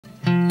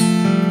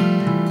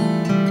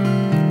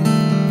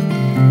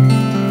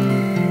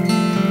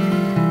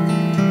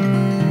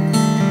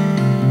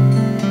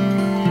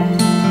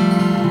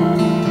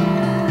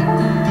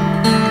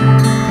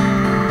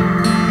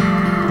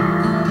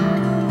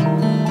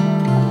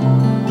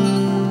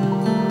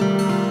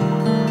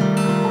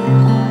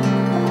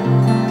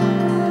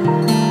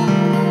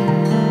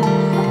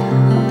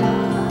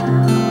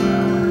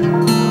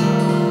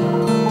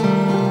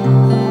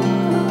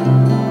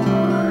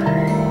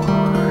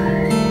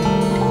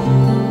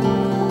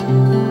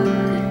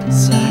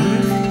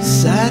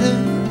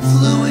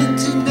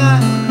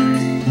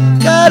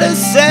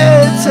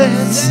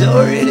sad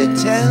story to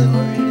tell.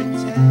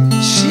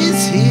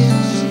 She's here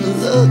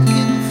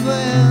looking for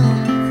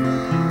help.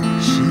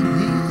 She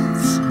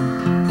needs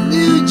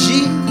new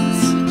jeans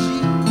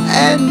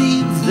and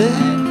needs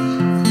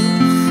them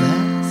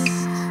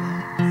fast.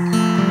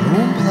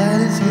 Home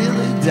planet's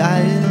nearly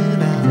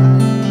dying out.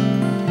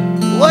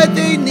 What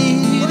they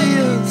need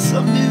is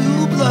some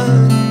new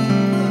blood.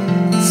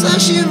 So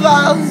she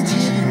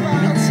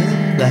volunteers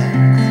and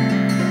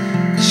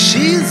back.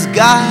 She's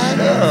got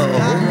a whole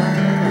lot.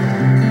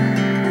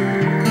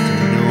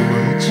 Don't know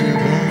much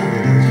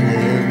about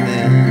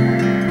living,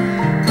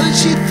 but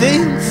she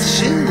thinks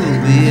she'll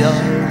be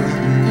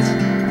alright.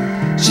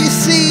 She's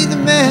seen the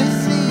men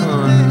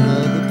on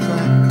other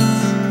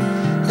planets.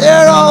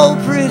 They're all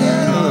pretty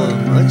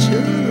much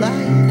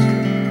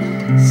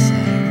alike.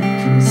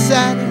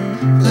 Saturn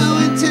flew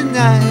in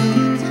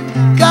tonight.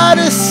 Got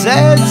a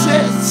sad,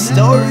 sad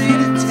story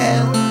to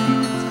tell.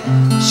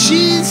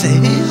 She's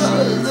here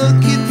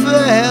looking for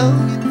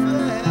help.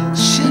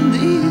 She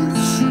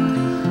needs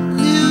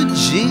new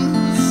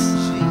jeans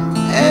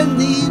and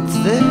needs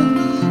them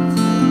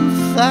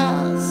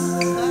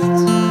fast.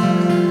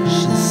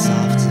 She's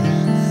softer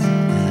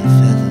than a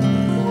feather,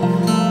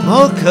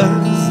 more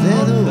curves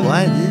than a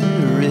winding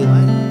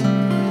ribbon.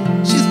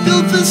 She's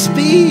built for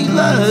speed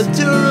but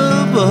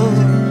durable.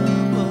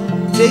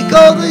 Take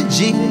all the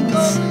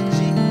jeans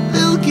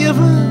they'll give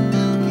her.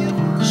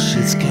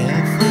 She's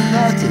careful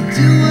not to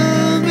do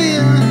them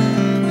in,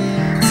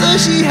 so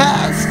she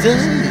has to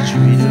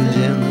treat her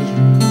gently.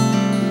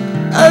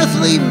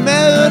 Earthly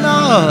men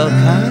are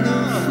kind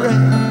of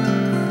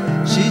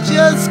frail. She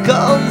just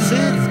calls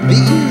it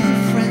being a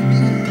friend.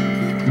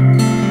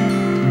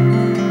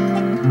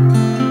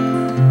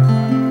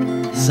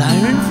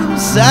 Siren from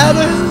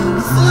Saturn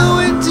flew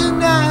in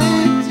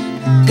tonight.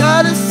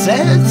 Got a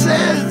sad,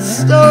 sad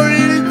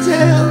story